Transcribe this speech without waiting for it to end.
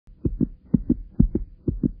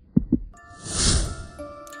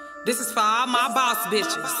This is for all my boss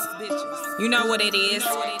bitches. You know what it is.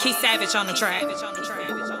 Keith Savage on the track.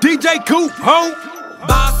 DJ Coop, ho!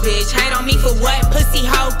 Boss bitch, hate on me for what? Pussy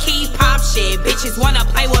hoe, key pop shit. Bitches wanna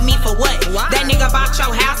play with me for what? That nigga bought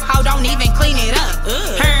your house, hoe, don't even clean it up.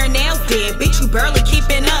 Her nails dead, bitch, you barely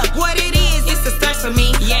keeping up. What it is, it's the stairs for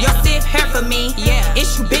me. Your stiff hair for me.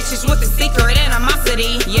 It's you bitches with the secret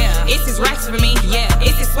animosity. It's his racks for me.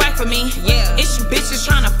 It's his swag for me. It's you bitches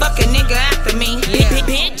tryna fuck a nigga after me.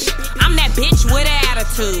 Bitch, I'm that bitch with an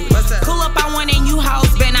attitude. Pull up on one and you hoes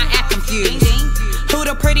better not act confused. Who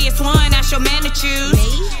the prettiest one? That's your man to choose.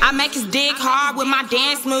 I make his dick hard with my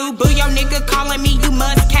dance move. Boo, your nigga calling me, you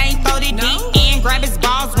must can't throw the deep in. Grab his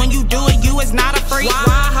balls when you do it, you is not a freak.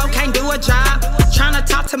 Why hoe can't do a job? Tryna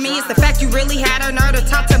talk to me, it's the fact you really had a nerve to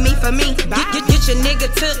talk to me for me. Get your nigga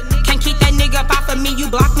took, can't keep that nigga up off of me. You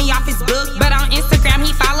block me off his book, but on Instagram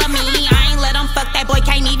he follow me. I ain't let him fuck, that boy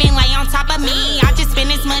can't even lay on top of me. I just spend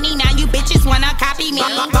his money, now you bitches wanna copy me.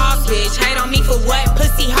 Boss bitch, hate on me for what?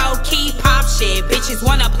 Pussy hoe, key pop shit. Bitches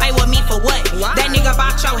wanna play with me for what? That nigga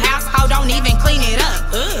bought your house, hoe, don't even clean it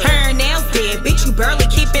up. Her nails dead, bitch, you barely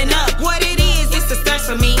keeping up. What it is, it's the stairs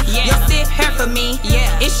for me. Your stiff hair for me.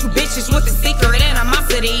 It's you bitches with the secret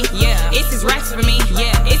animosity. It's his racks for me.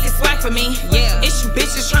 It's his swag for me. It's you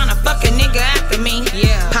bitches tryna fuck a nigga after me.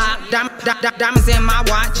 Pop, diamonds in my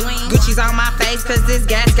watch. Gucci's on my face cause this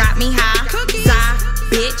gas got me high.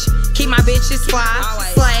 Bitch, keep my bitches fly.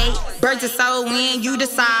 Slay, birds are so in, you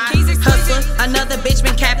decide. Hustler, another bitch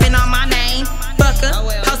been capping on my name. Fucker,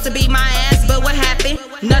 supposed to be my ass, but what happened?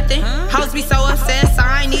 Nothing. Hoes be so obsessed,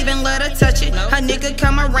 I ain't even let her touch it. Her nigga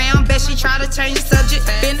come around, bet she try to change the subject.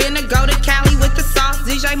 Been to go to Cali with the sauce,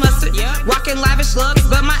 DJ Mustard. Walking lavish looks,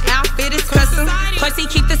 but my outfit is custom. Plus he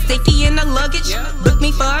keep the sticky in the luggage. Book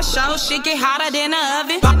me for a show, shit get hotter than an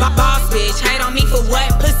oven. Boss bitch, hate on me for what?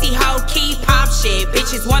 Pussy hoe, key pop shit.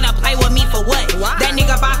 Bitches wanna play with me for what? That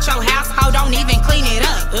nigga bought your house, hoe, don't even clean it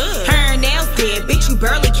up. Her nails dead, bitch, you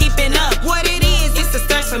barely keeping up. What it is, it's the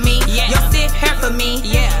stairs for me. Your stiff hair for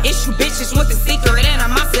me. It's you bitches with the secret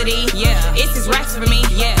animosity. It's his racks for me.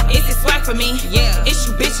 It's his swag for me. It's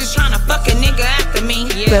you bitches tryna fuck a nigga after me.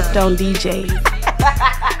 Left on DJ.